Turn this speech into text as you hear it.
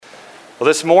Well,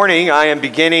 this morning I am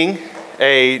beginning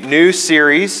a new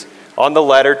series on the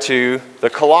letter to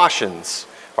the Colossians,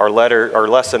 our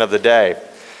lesson of the day.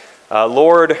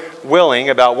 Lord willing,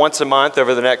 about once a month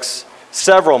over the next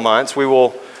several months, we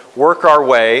will work our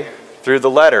way through the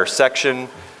letter, section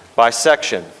by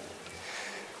section.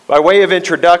 By way of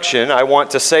introduction, I want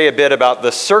to say a bit about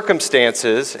the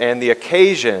circumstances and the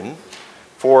occasion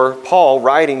for Paul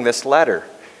writing this letter.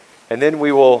 And then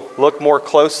we will look more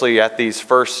closely at these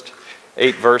first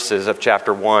 8 verses of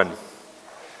chapter 1.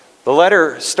 The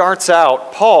letter starts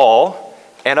out, Paul,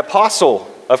 an apostle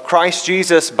of Christ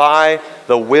Jesus by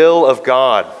the will of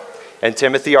God, and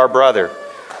Timothy our brother,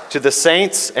 to the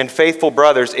saints and faithful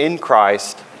brothers in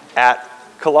Christ at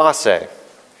Colossae.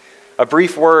 A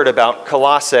brief word about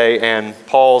Colossae and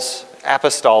Paul's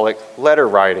apostolic letter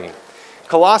writing.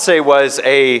 Colossae was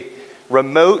a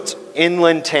remote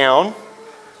inland town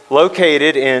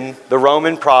located in the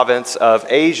Roman province of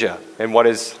Asia, in what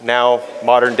is now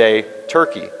modern-day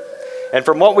Turkey. And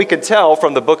from what we can tell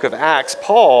from the book of Acts,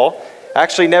 Paul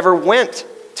actually never went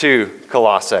to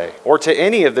Colossae or to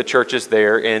any of the churches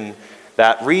there in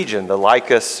that region, the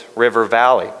Lycus River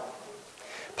Valley.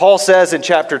 Paul says in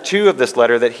chapter 2 of this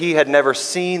letter that he had never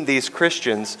seen these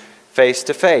Christians face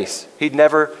to face. He'd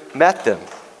never met them.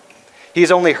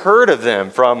 He's only heard of them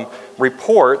from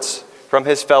reports from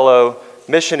his fellow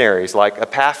missionaries like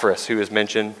Epaphras, who is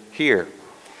mentioned here.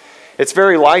 It's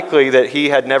very likely that he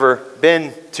had never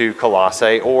been to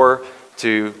Colossae or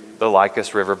to the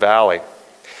Lycus River Valley.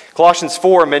 Colossians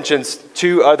 4 mentions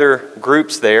 2 other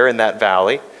groups there in that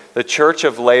valley, the church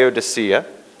of Laodicea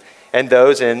and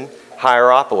those in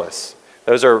Hierapolis.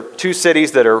 Those are 2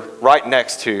 cities that are right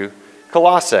next to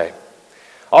Colossae.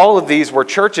 All of these were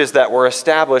churches that were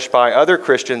established by other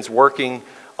Christians working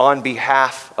on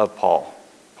behalf of Paul.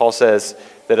 Paul says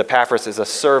that Epaphras is a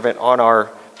servant on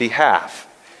our behalf.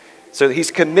 So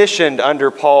he's commissioned under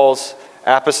Paul's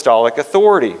apostolic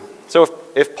authority. So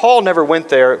if Paul never went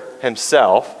there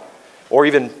himself or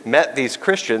even met these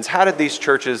Christians, how did these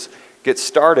churches get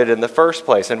started in the first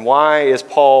place? And why is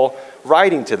Paul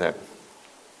writing to them?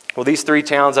 Well, these 3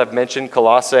 towns I've mentioned,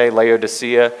 Colossae,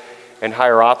 Laodicea, and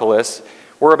Hierapolis,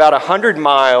 were about 100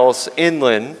 miles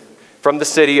inland from the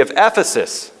city of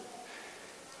Ephesus,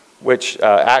 which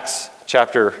Acts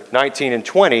chapter 19 and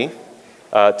 20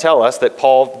 tell us that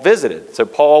Paul visited. So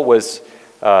Paul was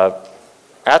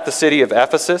at the city of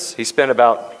Ephesus. He spent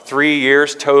about 3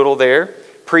 years total there,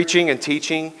 preaching and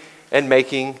teaching and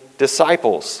making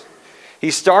disciples.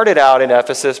 He started out in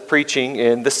Ephesus preaching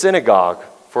in the synagogue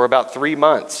for about 3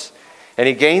 months, and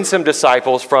he gained some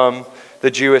disciples from the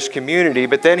Jewish community,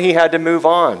 but then he had to move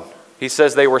on. He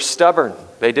says they were stubborn.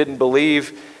 They didn't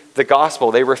believe the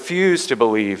gospel. They refused to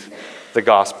believe the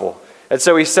gospel. And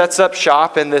so he sets up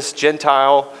shop in this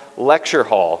Gentile lecture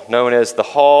hall known as the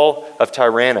Hall of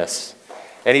Tyrannus.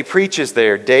 And he preaches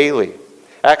there daily.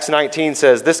 Acts 19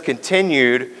 says this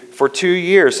continued for 2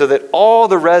 years so that all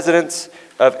the residents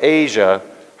of Asia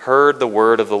heard the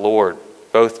word of the Lord,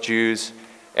 both Jews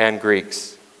and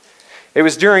Greeks. It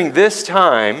was during this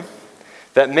time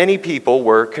that many people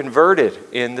were converted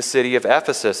in the city of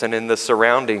Ephesus and in the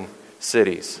surrounding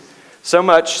cities. So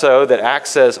much so that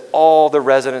Acts says all the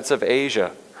residents of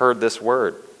Asia heard this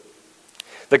word.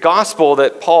 The gospel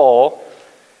that Paul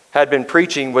had been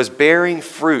preaching was bearing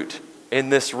fruit in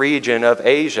this region of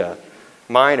Asia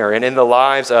Minor and in the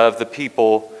lives of the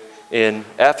people in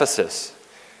Ephesus.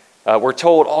 We're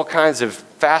told all kinds of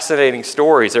fascinating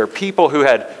stories. There are people who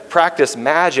had practiced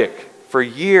magic for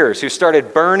years who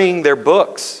started burning their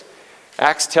books.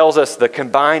 Acts tells us the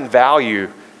combined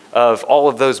value of all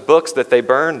of those books that they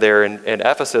burned there in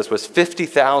Ephesus was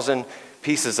 50,000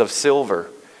 pieces of silver,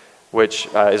 which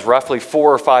is roughly $4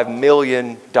 or $5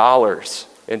 million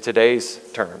in today's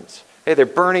terms. Hey, they're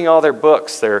burning all their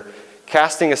books. They're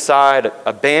casting aside,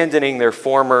 abandoning their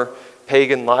former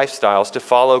pagan lifestyles to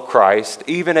follow Christ,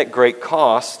 even at great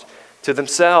cost to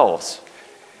themselves.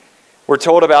 We're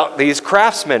told about these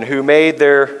craftsmen who made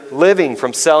their living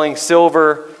from selling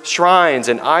silver shrines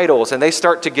and idols, and they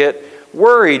start to get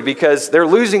worried because they're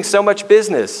losing so much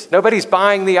business. Nobody's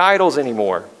buying the idols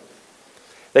anymore.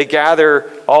 They gather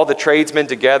all the tradesmen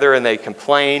together and they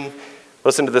complain.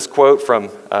 Listen to this quote from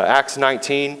Acts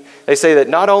 19. They say that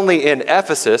not only in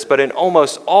Ephesus, but in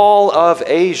almost all of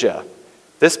Asia,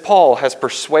 this Paul has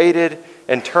persuaded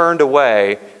and turned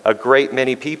away a great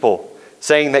many people,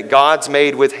 saying that gods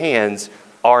made with hands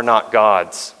are not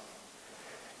gods.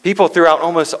 People throughout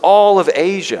almost all of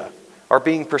Asia are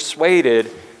being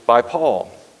persuaded by Paul.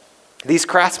 These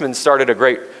craftsmen started a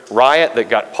great riot that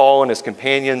got Paul and his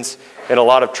companions in a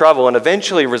lot of trouble and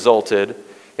eventually resulted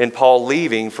in Paul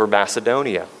leaving for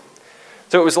Macedonia.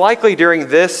 So it was likely during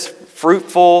this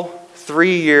fruitful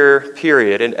 3-year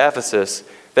period in Ephesus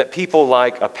that people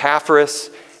like Epaphras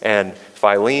and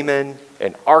Philemon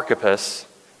and Archippus,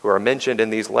 who are mentioned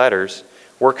in these letters,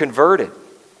 were converted.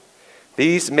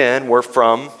 These men were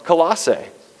from Colossae.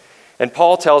 And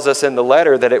Paul tells us in the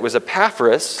letter that it was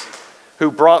Epaphras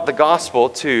who brought the gospel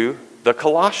to the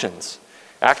Colossians,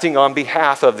 acting on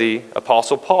behalf of the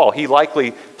Apostle Paul. He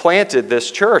likely planted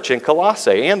this church in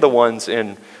Colossae and the ones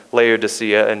in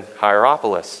Laodicea and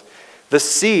Hierapolis. The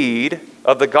seed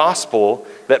of the gospel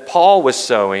that Paul was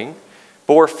sowing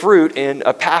bore fruit in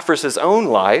Epaphras' own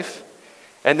life,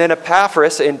 and then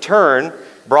Epaphras in turn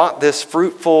brought this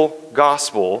fruitful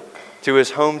gospel to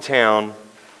his hometown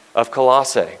of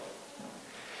Colossae.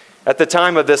 At the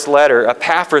time of this letter,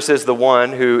 Epaphras is the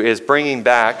one who is bringing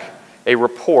back a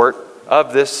report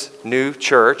of this new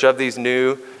church, of these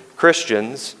new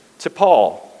Christians, to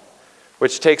Paul,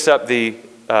 which takes up the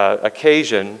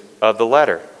occasion of the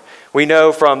letter. We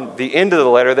know from the end of the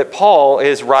letter that Paul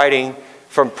is writing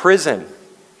from prison.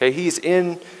 Okay, he's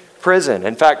in prison.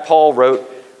 In fact, Paul wrote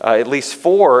at least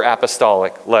 4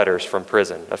 apostolic letters from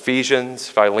prison: Ephesians,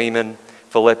 Philemon,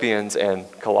 Philippians, and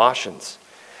Colossians.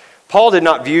 Paul did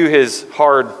not view his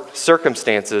hard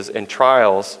circumstances and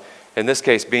trials, in this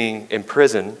case being in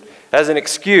prison, as an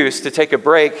excuse to take a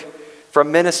break from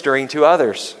ministering to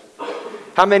others.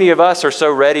 How many of us are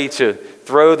so ready to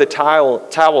throw the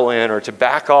towel in or to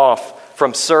back off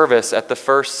from service at the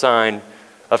first sign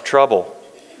of trouble?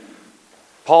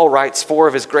 Paul writes 4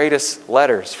 of his greatest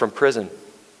letters from prison.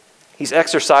 He's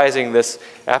exercising this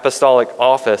apostolic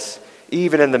office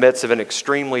even in the midst of an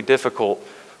extremely difficult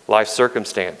life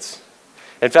circumstance.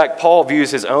 In fact, Paul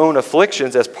views his own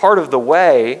afflictions as part of the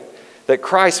way that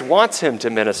Christ wants him to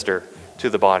minister to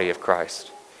the body of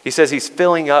Christ. He says he's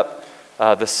filling up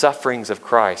the sufferings of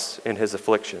Christ in his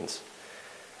afflictions.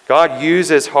 God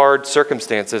uses hard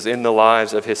circumstances in the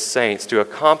lives of his saints to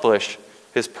accomplish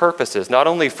his purposes, not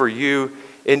only for you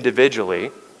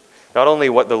individually, not only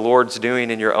what the Lord's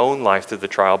doing in your own life through the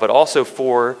trial, but also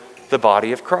for the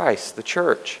body of Christ, the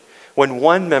church. When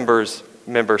one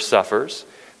member suffers,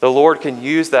 the Lord can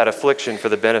use that affliction for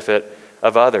the benefit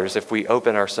of others if we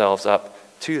open ourselves up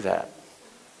to that.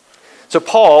 So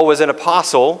Paul was an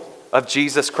apostle of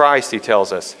Jesus Christ, he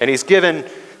tells us, and he's given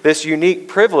this unique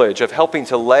privilege of helping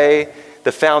to lay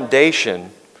the foundation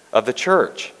of the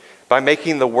church by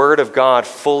making the Word of God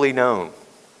fully known.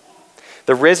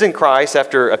 The risen Christ,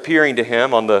 after appearing to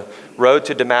him on the road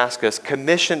to Damascus,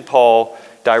 commissioned Paul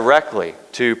directly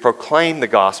to proclaim the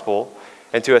gospel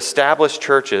and to establish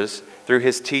churches through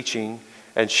his teaching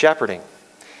and shepherding.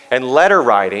 And letter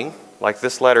writing, like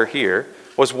this letter here,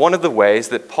 was one of the ways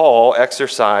that Paul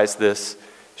exercised this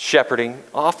shepherding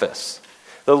office.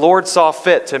 The Lord saw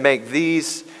fit to make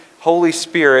these Holy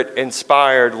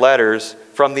Spirit-inspired letters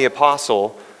from the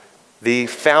apostle the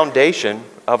foundation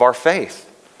of our faith,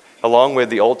 along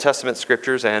with the Old Testament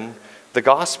scriptures and the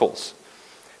Gospels.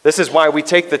 This is why we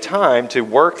take the time to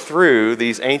work through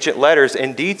these ancient letters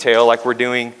in detail like we're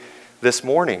doing this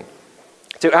morning.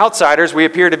 To outsiders, we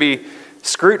appear to be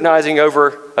scrutinizing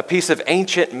over a piece of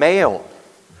ancient mail.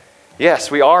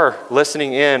 Yes, we are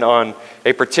listening in on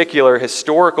a particular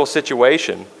historical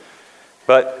situation,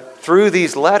 but through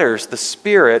these letters, the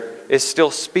Spirit is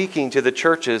still speaking to the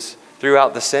churches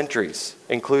throughout the centuries,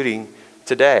 including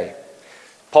today.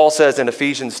 Paul says in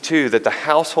Ephesians 2 that the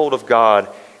household of God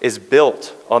is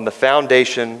built on the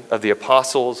foundation of the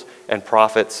apostles and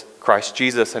prophets, Christ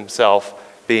Jesus himself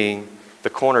being the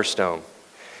cornerstone.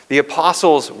 The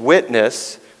apostles'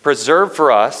 witness, preserved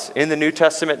for us in the New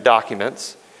Testament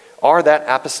documents, are that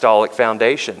apostolic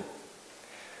foundation.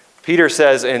 Peter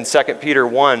says in 2 Peter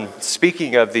 1,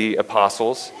 speaking of the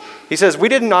apostles, he says, "We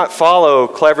did not follow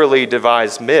cleverly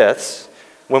devised myths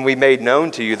when we made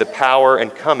known to you the power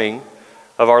and coming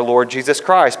of our Lord Jesus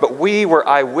Christ, but we were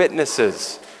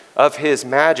eyewitnesses of his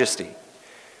majesty.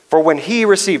 For when he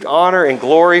received honor and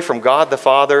glory from God the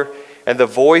Father, and the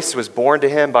voice was borne to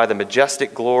him by the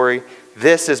majestic glory,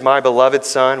 'This is my beloved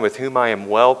Son, with whom I am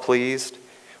well pleased,'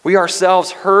 we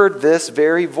ourselves heard this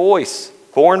very voice,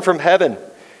 born from heaven,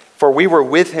 for we were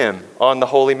with him on the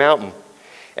holy mountain.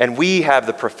 And we have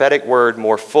the prophetic word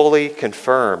more fully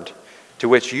confirmed, to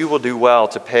which you will do well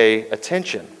to pay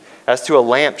attention, as to a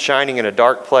lamp shining in a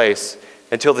dark place,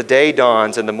 until the day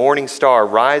dawns and the morning star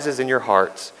rises in your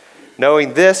hearts,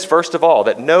 knowing this, first of all,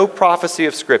 that no prophecy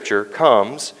of Scripture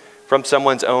comes from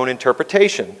someone's own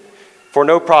interpretation. For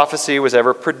no prophecy was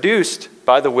ever produced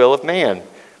by the will of man,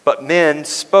 but men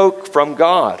spoke from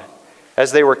God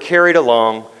as they were carried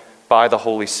along by the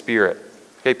Holy Spirit."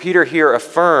 Okay, Peter here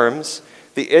affirms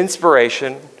the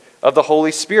inspiration of the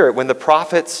Holy Spirit when the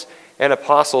prophets and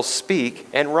apostles speak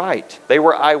and write. They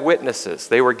were eyewitnesses.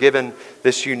 They were given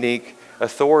this unique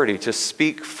authority to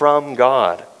speak from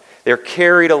God. They're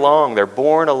carried along, they're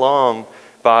borne along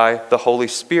by the Holy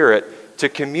Spirit to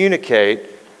communicate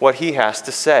what he has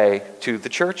to say to the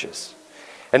churches.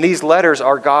 And these letters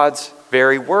are God's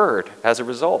very word as a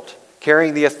result,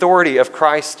 carrying the authority of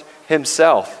Christ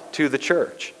himself to the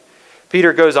church.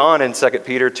 Peter goes on in 2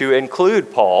 Peter to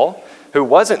include Paul, who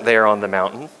wasn't there on the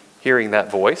mountain hearing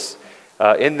that voice,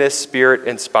 in this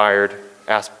Spirit-inspired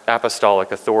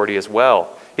apostolic authority as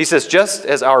well. He says, just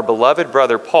as our beloved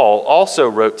brother Paul also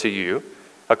wrote to you,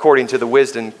 according to the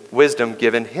wisdom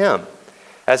given him,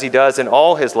 as he does in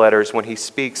all his letters when he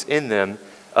speaks in them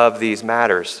of these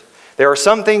matters. There are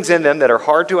some things in them that are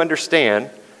hard to understand,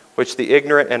 which the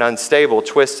ignorant and unstable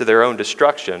twist to their own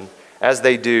destruction, as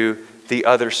they do the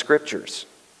other scriptures.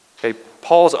 Okay,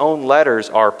 Paul's own letters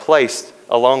are placed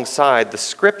alongside the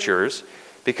scriptures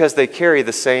because they carry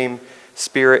the same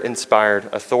Spirit-inspired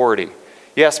authority.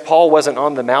 Yes, Paul wasn't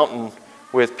on the mountain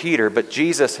with Peter, but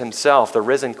Jesus himself, the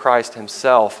risen Christ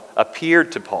himself,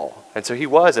 appeared to Paul. And so he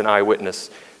was an eyewitness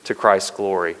to Christ's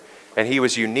glory, and he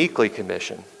was uniquely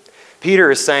commissioned.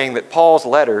 Peter is saying that Paul's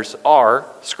letters are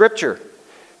Scripture.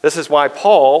 This is why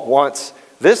Paul wants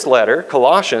this letter,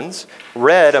 Colossians,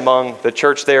 read among the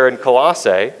church there in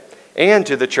Colossae and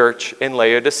to the church in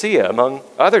Laodicea, among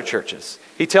other churches.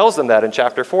 He tells them that in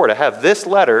chapter 4, to have this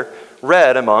letter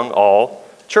read among all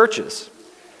churches.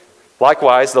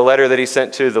 Likewise, the letter that he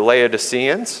sent to the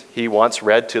Laodiceans, he wants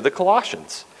read to the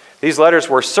Colossians. These letters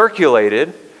were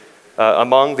circulated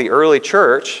among the early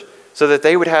church so that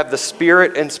they would have the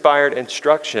Spirit-inspired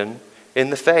instruction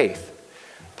in the faith.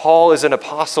 Paul is an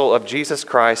apostle of Jesus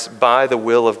Christ by the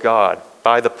will of God,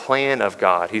 by the plan of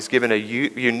God. He's given a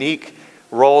unique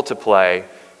role to play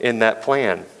in that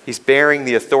plan. He's bearing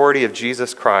the authority of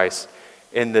Jesus Christ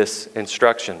in this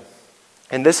instruction.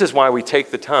 And this is why we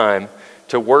take the time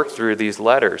to work through these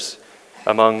letters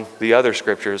among the other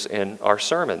scriptures in our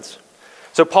sermons.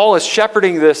 So Paul is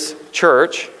shepherding this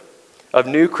church of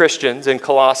new Christians in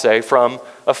Colossae from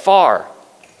afar.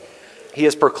 He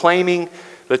is proclaiming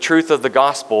the truth of the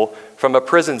gospel from a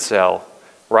prison cell,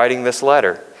 writing this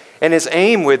letter. And his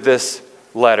aim with this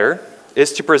letter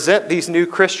is to present these new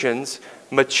Christians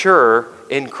mature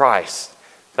in Christ.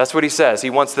 That's what he says. He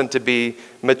wants them to be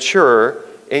mature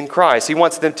in Christ. He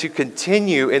wants them to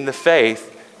continue in the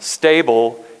faith,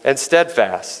 stable and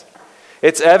steadfast.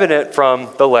 It's evident from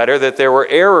the letter that there were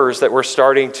errors that were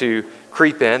starting to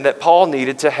creep in that Paul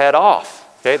needed to head off.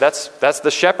 Okay, that's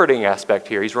the shepherding aspect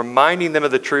here. He's reminding them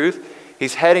of the truth.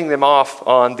 He's heading them off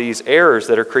on these errors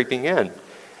that are creeping in.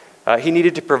 He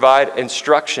needed to provide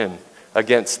instruction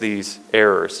against these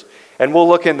errors. And we'll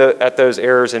look at those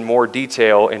errors in more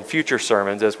detail in future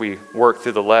sermons as we work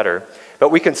through the letter. But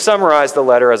we can summarize the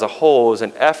letter as a whole as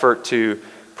an effort to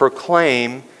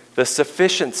proclaim the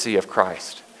sufficiency of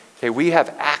Christ. Okay, we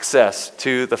have access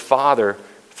to the Father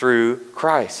through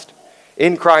Christ.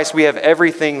 In Christ, we have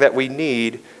everything that we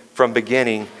need from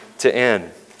beginning to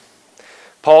end.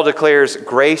 Paul declares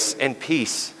grace and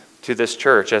peace to this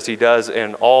church, as he does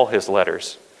in all his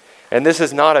letters. And this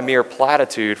is not a mere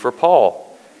platitude for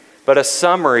Paul, but a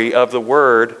summary of the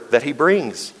word that he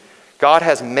brings. God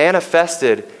has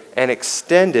manifested and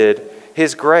extended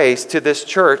his grace to this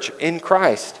church in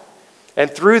Christ.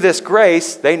 And through this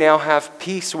grace, they now have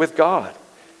peace with God.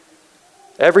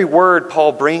 Every word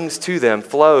Paul brings to them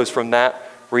flows from that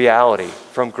reality,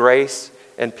 from grace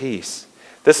and peace.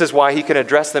 This is why he can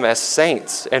address them as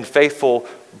saints and faithful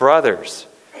brothers.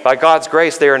 By God's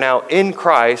grace, they are now in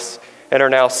Christ and are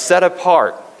now set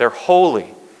apart. They're holy.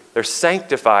 They're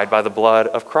sanctified by the blood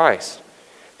of Christ.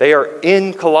 They are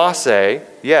in Colossae,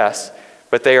 yes,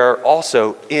 but they are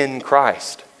also in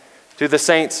Christ. To the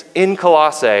saints in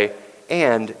Colossae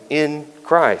and in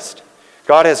Christ.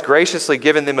 God has graciously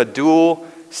given them a dual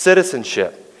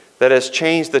citizenship that has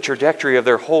changed the trajectory of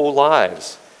their whole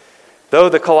lives. Though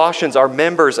the Colossians are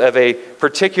members of a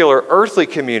particular earthly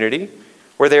community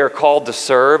where they are called to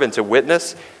serve and to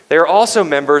witness, they are also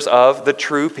members of the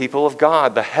true people of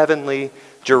God, the heavenly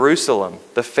Jerusalem,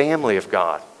 the family of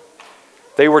God.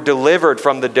 They were delivered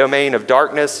from the domain of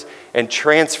darkness and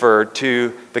transferred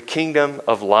to the kingdom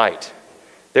of light.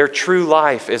 Their true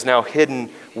life is now hidden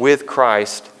with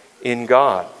Christ in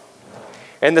God.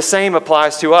 And the same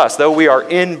applies to us. Though we are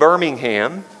in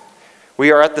Birmingham,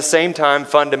 we are at the same time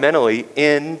fundamentally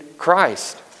in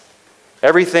Christ.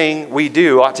 Everything we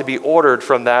do ought to be ordered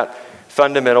from that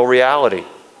fundamental reality.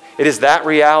 It is that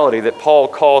reality that Paul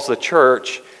calls the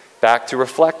church back to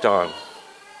reflect on.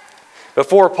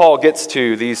 Before Paul gets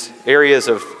to these areas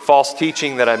of false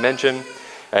teaching that I mentioned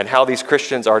and how these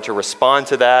Christians are to respond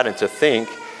to that and to think,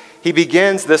 he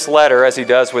begins this letter, as he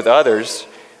does with others,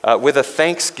 with a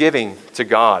thanksgiving to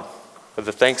God. With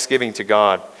a thanksgiving to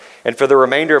God. And for the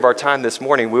remainder of our time this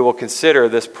morning, we will consider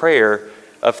this prayer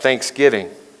of thanksgiving.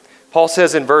 Paul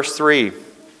says in verse 3,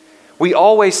 "We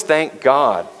always thank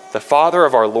God, the Father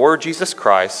of our Lord Jesus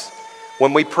Christ,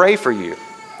 when we pray for you,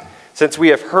 since we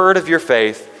have heard of your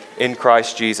faith in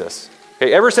Christ Jesus."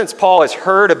 Okay, ever since Paul has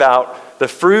heard about the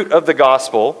fruit of the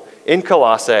gospel in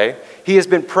Colossae, he has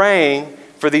been praying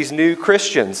for these new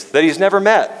Christians that he's never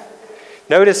met.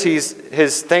 Notice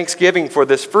his thanksgiving for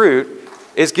this fruit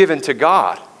is given to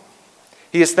God.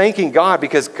 He is thanking God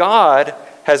because God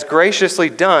has graciously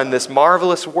done this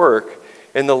marvelous work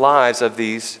in the lives of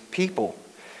these people.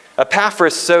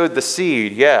 Epaphras sowed the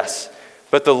seed, yes,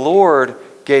 but the Lord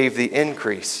gave the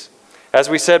increase. As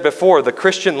we said before, the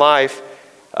Christian life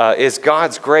is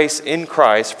God's grace in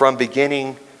Christ from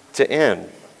beginning to end.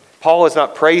 Paul is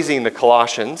not praising the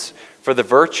Colossians for the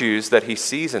virtues that he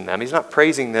sees in them. He's not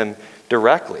praising them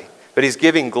directly, but he's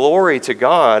giving glory to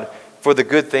God for the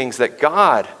good things that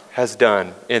God has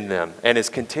done in them and is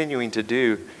continuing to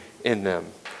do in them.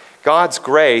 God's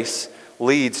grace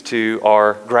leads to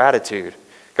our gratitude.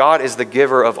 God is the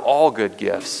giver of all good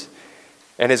gifts.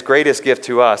 And his greatest gift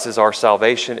to us is our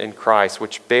salvation in Christ,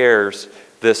 which bears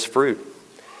this fruit.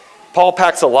 Paul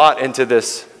packs a lot into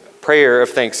this prayer of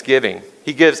thanksgiving.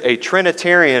 He gives a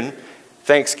Trinitarian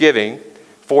thanksgiving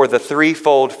for the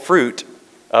threefold fruit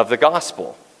of the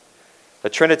gospel. A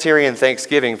Trinitarian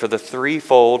thanksgiving for the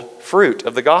threefold fruit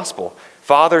of the gospel.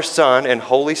 Father, Son, and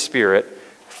Holy Spirit,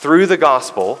 through the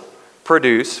gospel,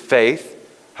 produce faith,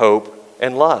 hope,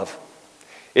 and love.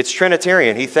 It's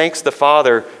Trinitarian. He thanks the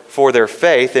Father for their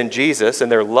faith in Jesus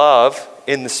and their love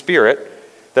in the Spirit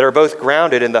that are both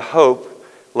grounded in the hope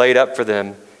laid up for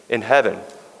them in heaven.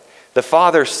 The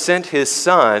Father sent his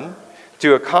Son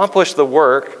to accomplish the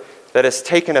work that has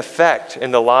taken effect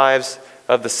in the lives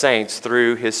of the saints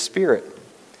through his Spirit.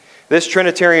 This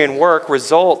Trinitarian work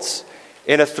results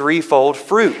in a threefold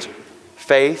fruit: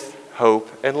 faith, hope,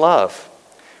 and love.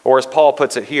 Or as Paul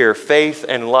puts it here, faith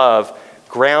and love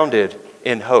grounded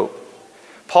in hope.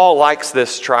 Paul likes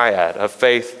this triad of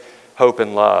faith, hope,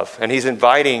 and love, and he's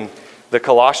inviting the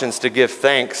Colossians to give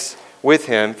thanks with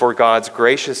him for God's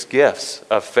gracious gifts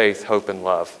of faith, hope, and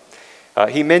love.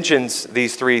 He mentions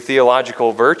these three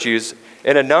theological virtues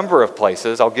in a number of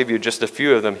places. I'll give you just a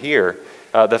few of them here.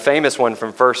 The famous one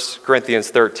from 1 Corinthians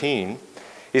 13.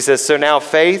 He says, "So now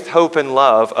faith, hope, and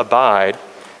love abide,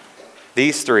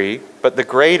 these three, but the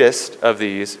greatest of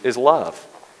these is love."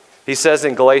 He says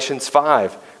in Galatians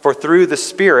 5, "For through the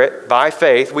Spirit, by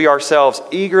faith, we ourselves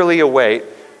eagerly await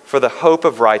for the hope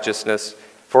of righteousness.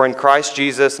 For in Christ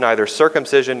Jesus, neither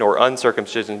circumcision nor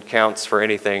uncircumcision counts for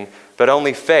anything, but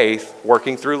only faith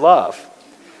working through love."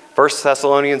 1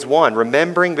 Thessalonians 1,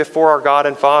 "Remembering before our God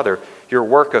and Father your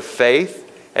work of faith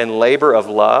and labor of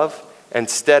love and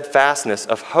steadfastness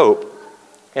of hope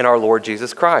in our Lord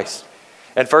Jesus Christ."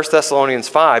 And 1 Thessalonians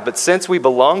 5, "But since we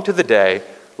belong to the day,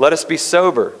 let us be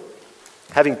sober,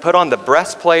 having put on the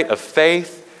breastplate of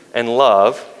faith and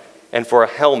love, and for a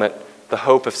helmet, the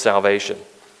hope of salvation."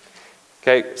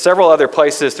 Okay, several other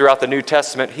places throughout the New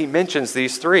Testament, he mentions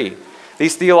these three.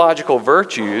 These theological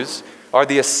virtues are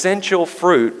the essential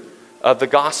fruit of the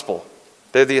gospel.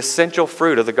 They're the essential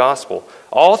fruit of the gospel.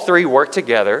 All three work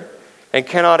together and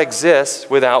cannot exist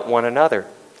without one another.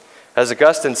 As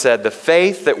Augustine said, the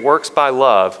faith that works by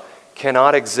love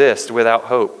cannot exist without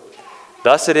hope.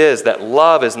 Thus it is that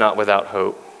love is not without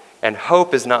hope, and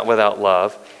hope is not without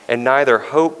love, and neither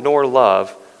hope nor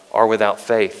love are without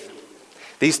faith.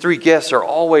 These three gifts are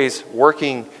always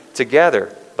working together.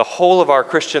 The whole of our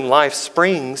Christian life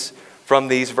springs from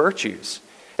these virtues.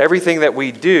 Everything that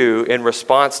we do in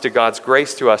response to God's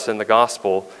grace to us in the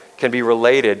gospel can be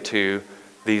related to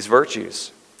these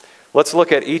virtues. Let's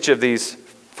look at each of these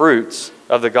fruits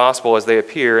of the gospel as they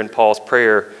appear in Paul's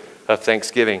prayer of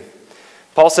thanksgiving.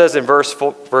 Paul says in verse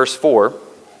 4,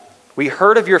 "We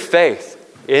heard of your faith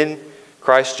in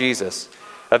Christ Jesus.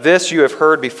 Of this you have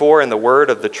heard before in the word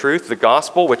of the truth, the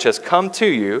gospel, which has come to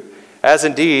you, as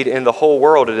indeed in the whole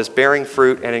world it is bearing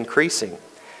fruit and increasing,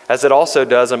 as it also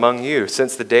does among you,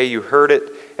 since the day you heard it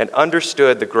and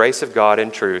understood the grace of God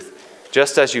in truth,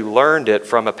 just as you learned it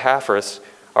from Epaphras,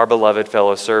 our beloved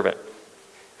fellow servant."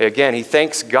 Again, he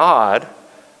thanks God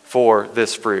for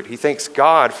this fruit. He thanks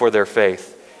God for their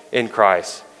faith in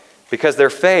Christ, because their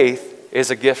faith is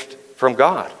a gift from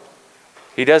God.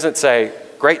 He doesn't say,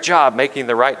 "Great job making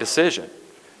the right decision."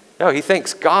 No, he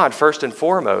thanks God first and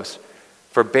foremost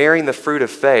for bearing the fruit of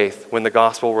faith when the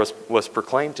gospel was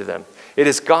proclaimed to them. It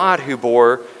is God who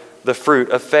bore the fruit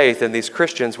of faith in these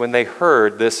Christians when they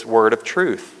heard this word of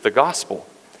truth, the gospel.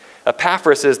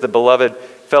 Epaphras is the beloved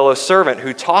fellow servant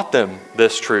who taught them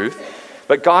this truth,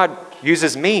 but God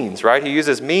uses means, right? He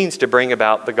uses means to bring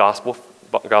about the gospel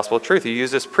of truth. He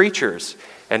uses preachers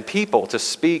and people to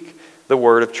speak the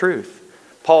word of truth.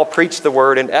 Paul preached the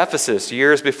word in Ephesus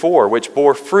years before, which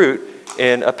bore fruit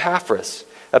in Epaphras.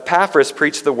 Epaphras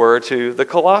preached the word to the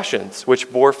Colossians,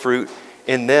 which bore fruit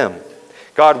in them.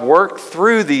 God worked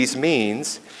through these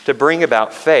means to bring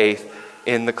about faith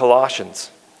in the Colossians.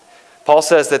 Paul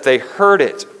says that they heard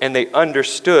it and they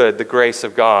understood the grace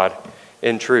of God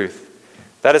in truth.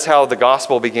 That is how the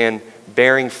gospel began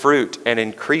bearing fruit and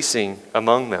increasing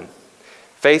among them.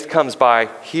 Faith comes by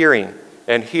hearing,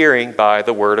 and hearing by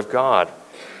the word of God.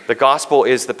 The gospel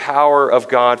is the power of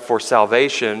God for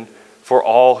salvation for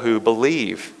all who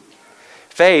believe.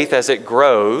 Faith, as it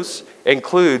grows,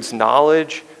 includes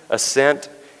knowledge, assent,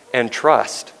 and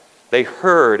trust. They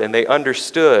heard and they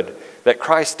understood that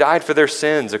Christ died for their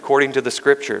sins according to the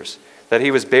Scriptures, that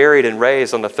he was buried and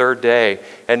raised on the third day,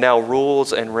 and now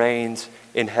rules and reigns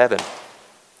in heaven.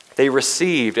 They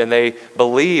received and they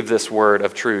believed this word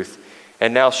of truth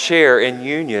and now share in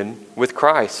union with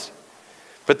Christ.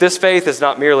 But this faith is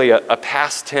not merely a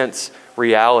past tense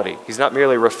reality. He's not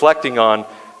merely reflecting on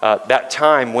that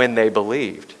time when they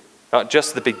believed, not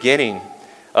just the beginning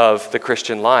of the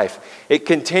Christian life. It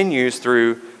continues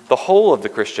through the whole of the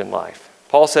Christian life.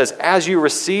 Paul says, as you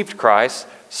received Christ,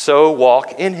 so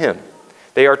walk in him.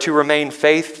 They are to remain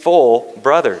faithful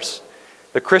brothers.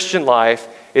 The Christian life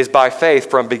is by faith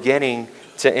from beginning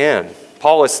to end.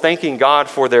 Paul is thanking God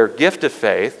for their gift of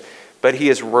faith, but he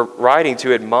is writing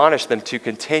to admonish them to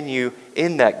continue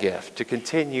in that gift, to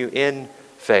continue in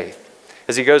faith.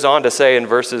 As he goes on to say in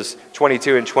verses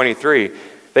 22 and 23,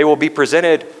 they will be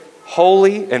presented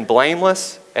holy and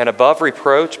blameless and above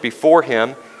reproach before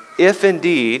him, if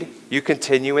indeed you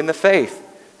continue in the faith,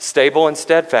 stable and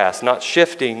steadfast, not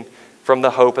shifting from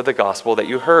the hope of the gospel that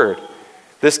you heard.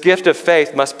 This gift of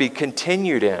faith must be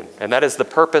continued in, and that is the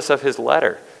purpose of his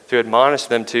letter, to admonish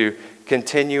them to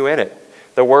continue in it.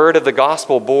 The word of the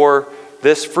gospel bore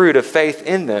this fruit of faith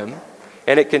in them,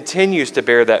 and it continues to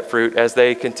bear that fruit as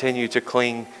they continue to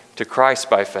cling to Christ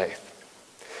by faith.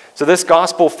 So this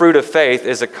gospel fruit of faith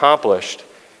is accomplished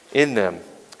in them,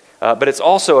 but it's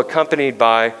also accompanied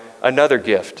by another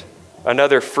gift,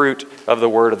 another fruit of the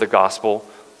word of the gospel,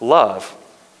 love.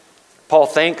 Paul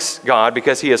thanks God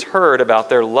because he has heard about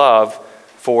their love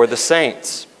for the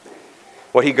saints,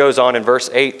 what he goes on in verse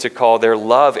 8 to call their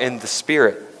love in the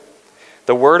Spirit.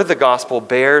 The word of the gospel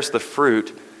bears the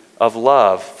fruit of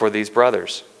love for these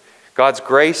brothers. God's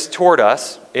grace toward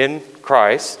us in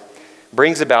Christ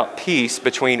brings about peace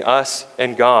between us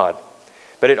and God,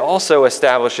 but it also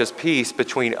establishes peace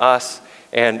between us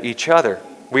and each other.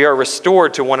 We are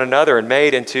restored to one another and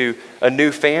made into a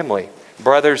new family,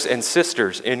 brothers and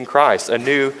sisters in Christ, a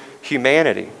new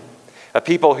humanity, a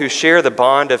people who share the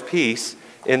bond of peace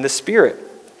in the Spirit.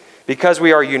 Because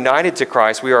we are united to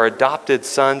Christ, we are adopted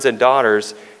sons and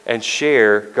daughters and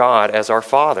share God as our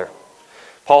Father.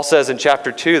 Paul says in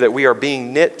chapter 2 that we are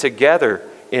being knit together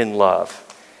in love.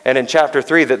 And in chapter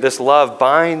 3 that this love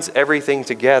binds everything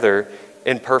together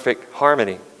in perfect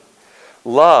harmony.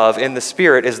 Love in the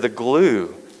Spirit is the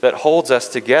glue that holds us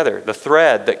together, the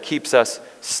thread that keeps us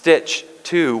stitched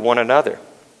to one another.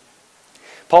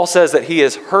 Paul says that he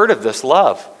has heard of this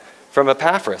love from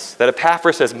Epaphras, that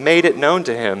Epaphras has made it known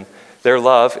to him, their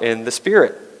love in the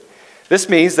Spirit. This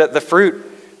means that the fruit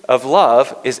of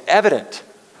love is evident,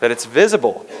 that it's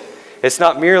visible. It's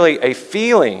not merely a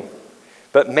feeling,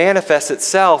 but manifests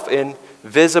itself in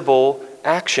visible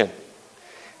action.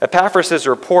 Epaphras'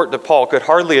 report to Paul could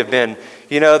hardly have been,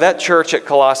 that church at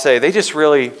Colossae, they just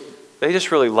really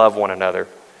love one another.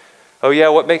 Oh yeah,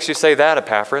 what makes you say that,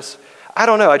 Epaphras? I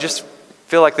don't know, I just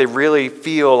feel like they really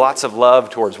feel lots of love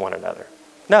towards one another.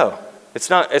 No, it's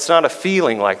not a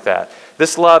feeling like that.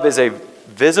 This love is a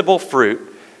visible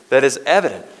fruit that is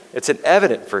evident. It's an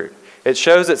evident fruit. It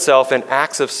shows itself in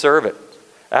acts of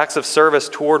service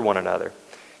toward one another.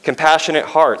 Compassionate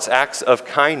hearts, acts of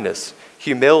kindness,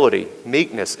 humility,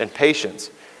 meekness, and patience,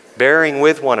 bearing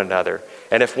with one another,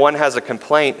 and if one has a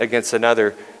complaint against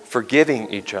another, forgiving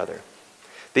each other.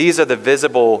 These are the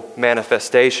visible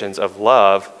manifestations of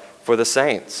love for the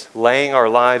saints, laying our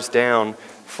lives down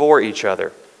for each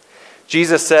other.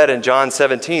 Jesus said in John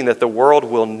 17 that the world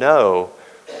will know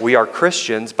we are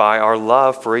Christians by our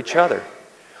love for each other.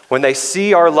 When they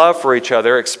see our love for each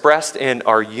other expressed in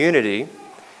our unity,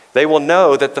 they will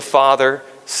know that the Father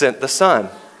sent the Son.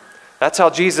 That's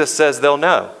how Jesus says they'll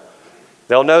know.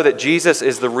 They'll know that Jesus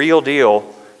is the real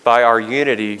deal by our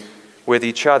unity with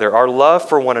each other. Our love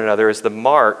for one another is the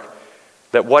mark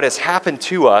that what has happened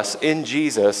to us in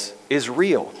Jesus is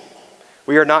real.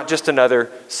 We are not just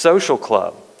another social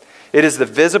club. It is the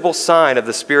visible sign of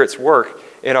the Spirit's work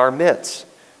in our midst.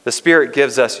 The Spirit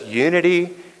gives us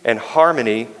unity and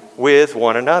harmony with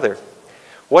one another.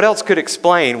 What else could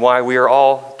explain why we are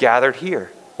all gathered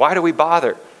here? Why do we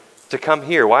bother to come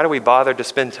here? Why do we bother to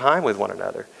spend time with one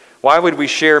another? Why would we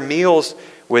share meals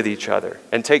with each other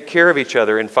and take care of each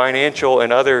other in financial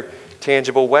and other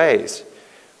tangible ways?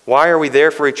 Why are we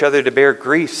there for each other to bear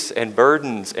griefs and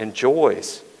burdens and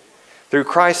joys? Through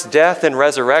Christ's death and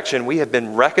resurrection, we have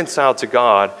been reconciled to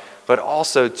God, but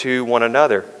also to one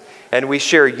another. And we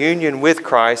share union with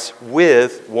Christ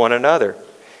with one another.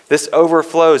 This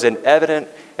overflows in evident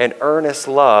and earnest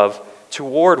love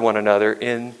toward one another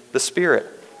in the Spirit.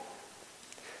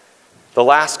 The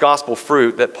last gospel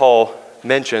fruit that Paul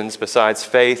mentions, besides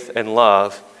faith and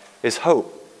love, is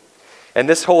hope. And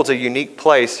this holds a unique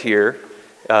place here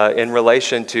in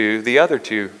relation to the other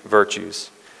two virtues.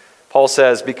 Paul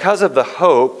says, because of the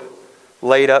hope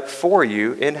laid up for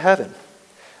you in heaven.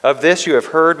 Of this you have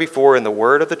heard before in the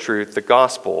word of the truth, the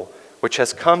gospel, which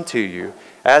has come to you,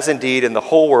 as indeed in the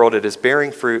whole world it is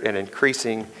bearing fruit and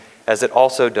increasing, as it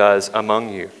also does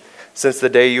among you, since the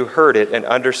day you heard it and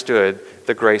understood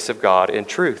the grace of God in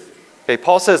truth. Okay,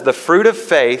 Paul says the fruit of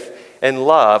faith and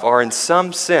love are in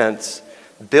some sense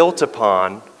built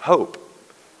upon hope.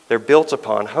 They're built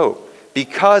upon hope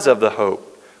because of the hope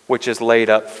which is laid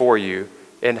up for you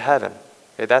in heaven.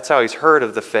 Okay, that's how he's heard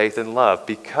of the faith and love,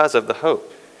 because of the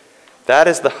hope. That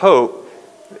is the hope.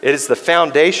 It is the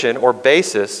foundation or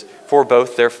basis for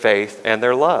both their faith and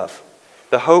their love.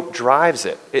 The hope drives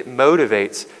it. It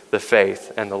motivates the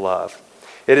faith and the love.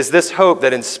 It is this hope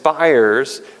that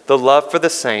inspires the love for the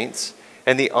saints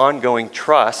and the ongoing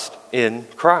trust in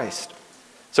Christ.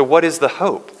 So what is the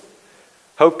hope?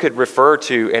 Hope could refer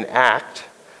to an act,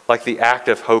 like the act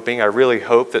of hoping. I really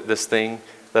hope that this thing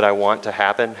that I want to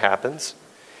happen happens.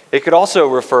 It could also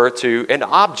refer to an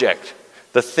object,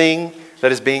 the thing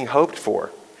that is being hoped for.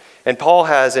 And Paul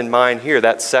has in mind here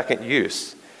that second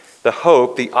use. The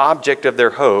hope, the object of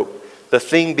their hope, the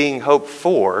thing being hoped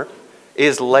for,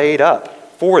 is laid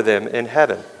up for them in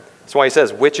heaven. That's why he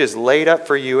says, which is laid up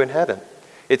for you in heaven.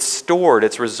 It's stored,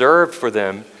 it's reserved for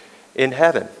them in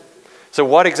heaven. So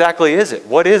what exactly is it?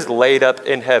 What is laid up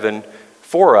in heaven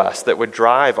for us that would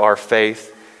drive our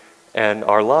faith and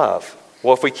our love?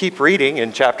 Well, if we keep reading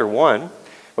in chapter 1,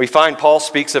 we find Paul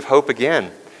speaks of hope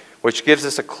again, which gives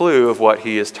us a clue of what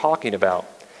he is talking about.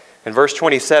 In verse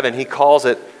 27, he calls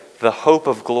it the hope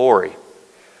of glory.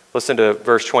 Listen to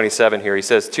verse 27 here. He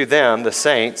says, to them, the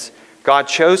saints, God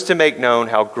chose to make known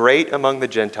how great among the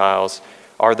Gentiles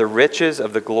are the riches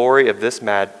of the glory of this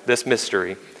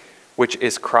mystery, which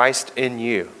is Christ in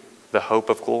you, the hope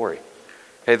of glory.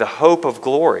 Okay, the hope of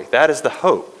glory. That is the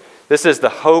hope. This is the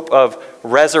hope of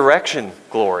resurrection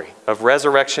glory, of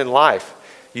resurrection life.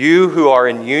 You who are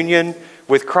in union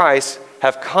with Christ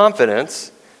have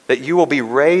confidence that you will be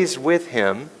raised with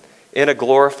him in a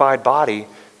glorified body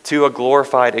to a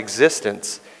glorified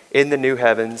existence in the new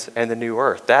heavens and the new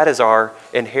earth. That is our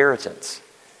inheritance,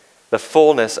 the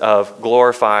fullness of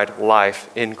glorified life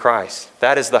in Christ.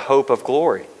 That is the hope of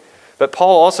glory. But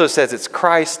Paul also says it's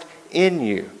Christ in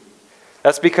you.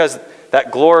 That's because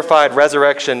that glorified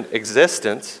resurrection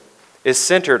existence is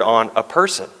centered on a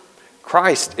person.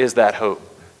 Christ is that hope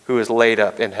who is laid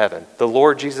up in heaven, the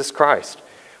Lord Jesus Christ.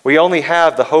 We only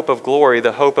have the hope of glory,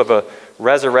 the hope of a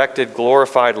resurrected,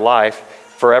 glorified life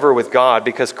forever with God,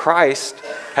 because Christ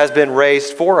has been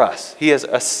raised for us. He has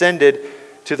ascended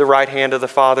to the right hand of the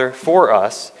Father for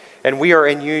us, and we are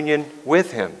in union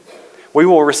with him. We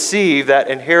will receive that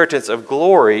inheritance of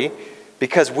glory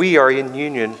because we are in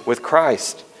union with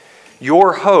Christ.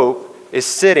 Your hope is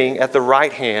sitting at the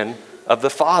right hand of the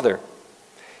Father.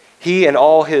 He and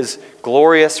all his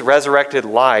glorious resurrected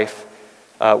life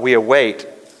we await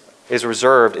is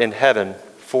reserved in heaven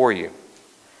for you.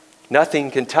 Nothing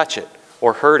can touch it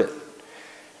or hurt it.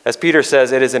 As Peter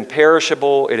says, it is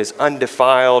imperishable, it is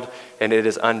undefiled, and it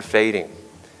is unfading.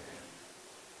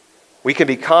 We can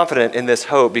be confident in this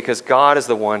hope because God is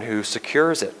the one who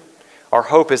secures it. Our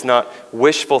hope is not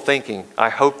wishful thinking, I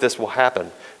hope this will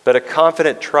happen, but a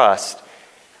confident trust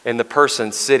in the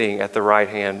person sitting at the right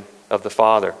hand of the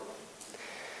Father.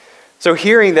 So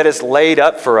hearing that it's laid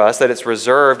up for us, that it's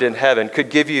reserved in heaven, could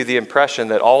give you the impression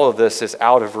that all of this is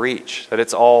out of reach, that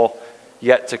it's all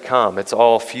yet to come, it's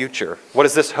all future. What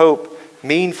does this hope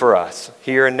mean for us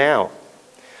here and now?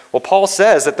 Well, Paul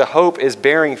says that the hope is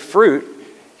bearing fruit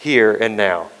here and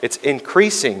now. It's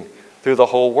increasing through the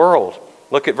whole world.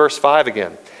 Look at verse 5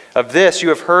 again. Of this you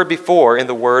have heard before in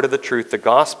the word of the truth, the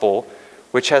gospel,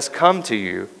 which has come to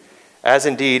you, as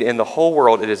indeed in the whole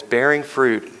world it is bearing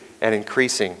fruit and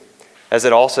increasing, as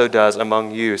it also does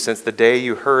among you, since the day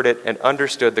you heard it and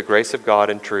understood the grace of God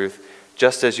in truth,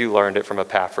 just as you learned it from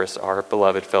Epaphras, our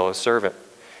beloved fellow servant.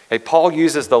 Hey, Paul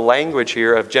uses the language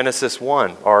here of Genesis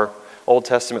 1, our Old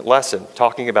Testament lesson,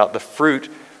 talking about the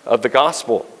fruit of the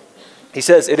gospel. He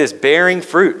says it is bearing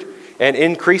fruit and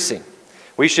increasing.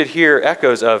 We should hear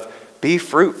echoes of be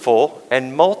fruitful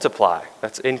and multiply.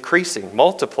 That's increasing.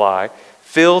 Multiply,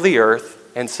 fill the earth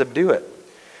and subdue it.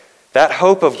 That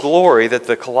hope of glory that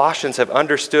the Colossians have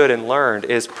understood and learned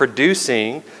is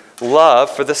producing love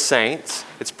for the saints.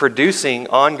 It's producing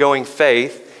ongoing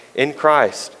faith in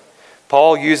Christ.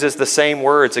 Paul uses the same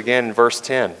words again in verse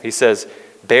 10. He says,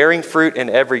 bearing fruit in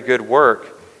every good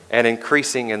work and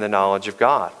increasing in the knowledge of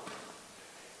God.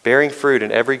 Bearing fruit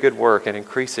in every good work and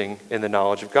increasing in the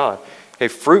knowledge of God. Okay,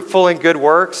 fruitful in good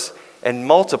works and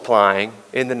multiplying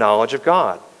in the knowledge of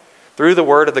God. Through the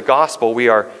word of the gospel, we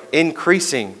are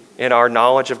increasing in our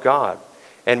knowledge of God.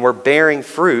 And we're bearing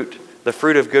fruit, the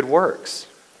fruit of good works.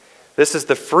 This is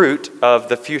the fruit of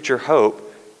the future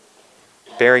hope,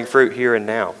 bearing fruit here and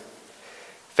now.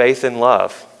 Faith and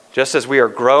love. Just as we are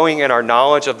growing in our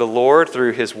knowledge of the Lord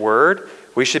through His word,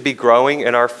 we should be growing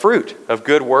in our fruit of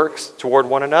good works toward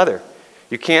one another.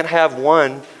 You can't have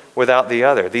one without the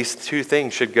other. These two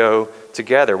things should go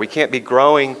together. We can't be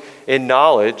growing in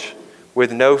knowledge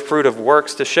with no fruit of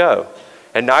works to show.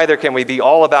 And neither can we be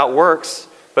all about works,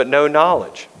 but no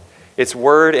knowledge. It's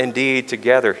word and deed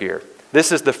together here.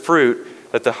 This is the fruit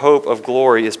that the hope of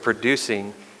glory is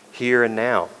producing here and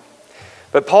now.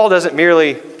 But Paul doesn't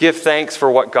merely give thanks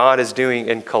for what God is doing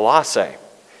in Colossae.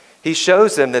 He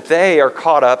shows them that they are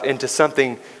caught up into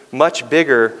something much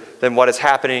bigger than what is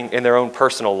happening in their own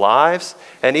personal lives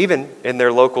and even in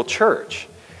their local church.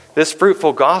 This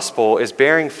fruitful gospel is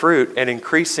bearing fruit and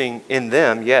increasing in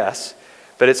them, yes,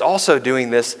 but it's also doing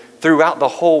this throughout the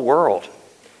whole world.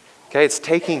 Okay, it's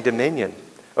taking dominion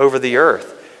over the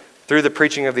earth through the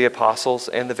preaching of the apostles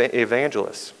and the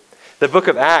evangelists. The book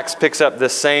of Acts picks up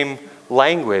this same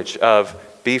language of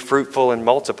be fruitful and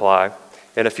multiply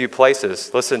in a few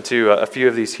places. Listen to a few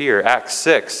of these here. Acts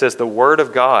 6 says the word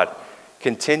of God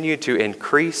continued to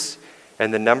increase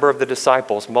and the number of the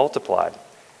disciples multiplied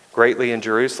greatly in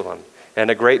Jerusalem, and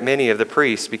a great many of the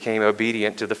priests became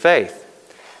obedient to the faith.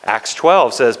 Acts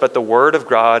 12 says, but the word of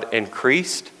God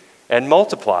increased and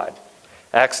multiplied.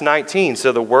 Acts 19,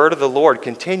 so the word of the Lord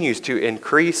continues to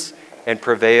increase and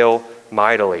prevail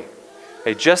mightily.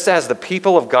 Okay, just as the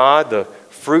people of God, the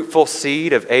fruitful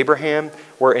seed of Abraham,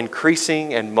 were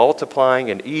increasing and multiplying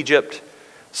in Egypt,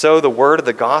 so the word of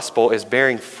the gospel is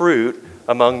bearing fruit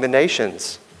among the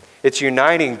nations. It's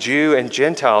uniting Jew and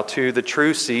Gentile to the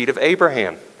true seed of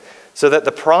Abraham, so that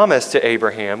the promise to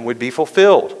Abraham would be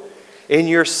fulfilled. In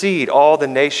your seed, all the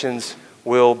nations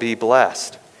will be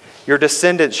blessed. Your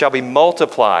descendants shall be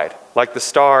multiplied like the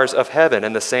stars of heaven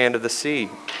and the sand of the sea.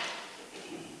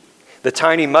 The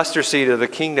tiny mustard seed of the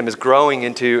kingdom is growing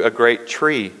into a great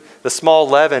tree. The small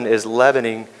leaven is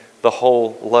leavening the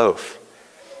whole loaf.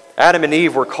 Adam and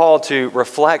Eve were called to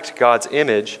reflect God's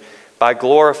image by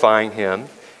glorifying Him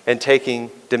and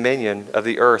taking dominion of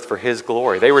the earth for His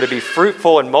glory. They were to be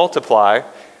fruitful and multiply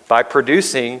by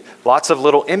producing lots of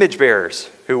little image bearers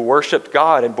who worshiped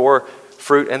God and bore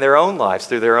fruit in their own lives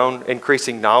through their own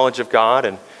increasing knowledge of God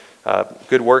and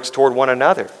good works toward one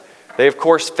another. They, of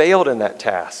course, failed in that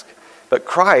task. But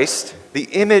Christ, the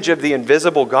image of the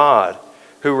invisible God,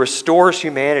 who restores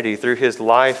humanity through His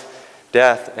life,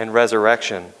 death, and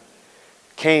resurrection,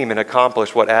 came and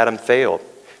accomplished what Adam failed.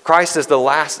 Christ is the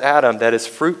last Adam that is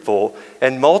fruitful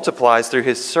and multiplies through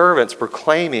His servants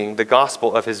proclaiming the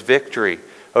gospel of His victory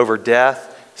over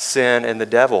death, sin, and the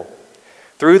devil.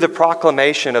 Through the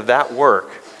proclamation of that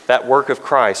work of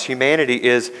Christ, humanity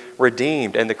is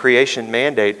redeemed and the creation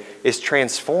mandate is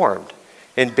transformed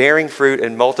in bearing fruit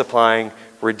and multiplying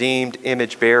redeemed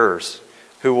image bearers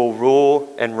who will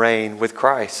rule and reign with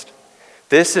Christ.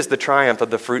 This is the triumph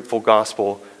of the fruitful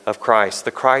gospel of Christ,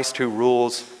 the Christ who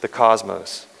rules the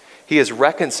cosmos. He is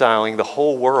reconciling the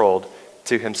whole world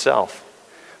to Himself.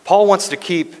 Paul wants to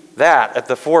keep that at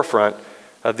the forefront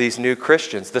of these new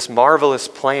Christians, this marvelous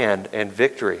plan and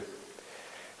victory.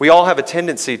 We all have a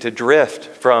tendency to drift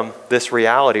from this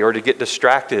reality or to get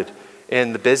distracted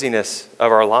in the busyness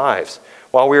of our lives.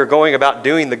 While we are going about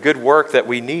doing the good work that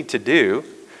we need to do,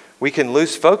 we can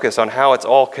lose focus on how it's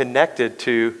all connected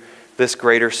to this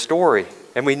greater story.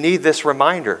 And we need this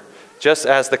reminder, just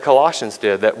as the Colossians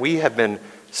did, that we have been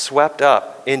swept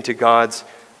up into God's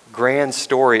grand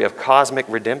story of cosmic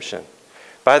redemption.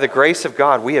 By the grace of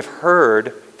God, we have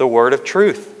heard the word of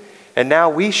truth, and now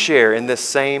we share in this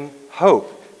same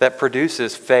hope that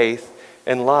produces faith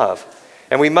and love.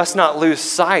 And we must not lose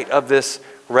sight of this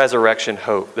resurrection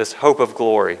hope, this hope of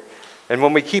glory. And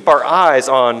when we keep our eyes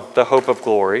on the hope of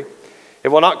glory, it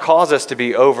will not cause us to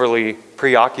be overly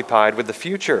preoccupied with the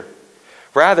future.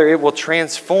 Rather, it will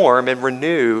transform and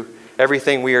renew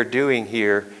everything we are doing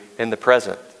here in the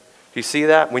present. Do you see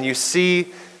that? When you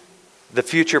see the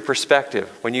future perspective,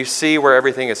 when you see where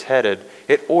everything is headed,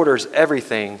 it orders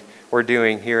everything we're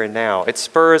doing here and now. It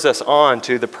spurs us on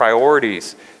to the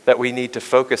priorities that we need to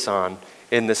focus on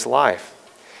in this life.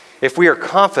 If we are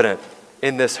confident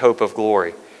in this hope of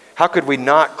glory, how could we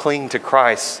not cling to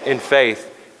Christ in faith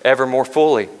ever more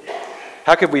fully?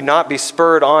 How could we not be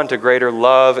spurred on to greater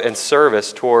love and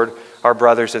service toward our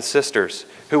brothers and sisters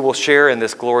who will share in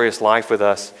this glorious life with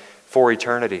us for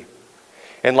eternity?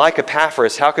 And like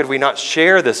Epaphras, how could we not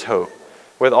share this hope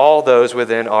with all those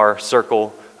within our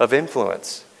circle of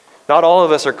influence? Not all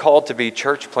of us are called to be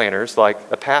church planners like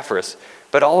Epaphras,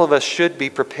 but all of us should be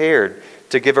prepared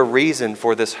to give a reason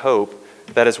for this hope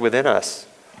that is within us.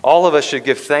 All of us should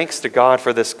give thanks to God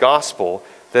for this gospel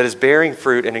that is bearing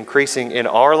fruit and increasing in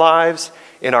our lives,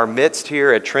 in our midst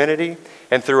here at Trinity,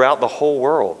 and throughout the whole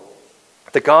world.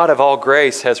 The God of all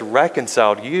grace has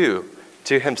reconciled you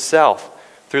to himself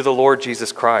through the Lord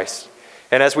Jesus Christ.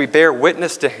 And as we bear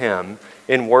witness to him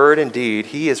in word and deed,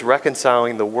 he is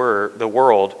reconciling the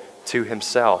world to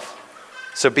himself.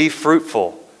 So be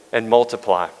fruitful and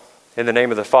multiply. In the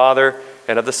name of the Father,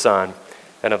 and of the Son,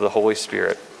 and of the Holy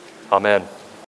Spirit. Amen.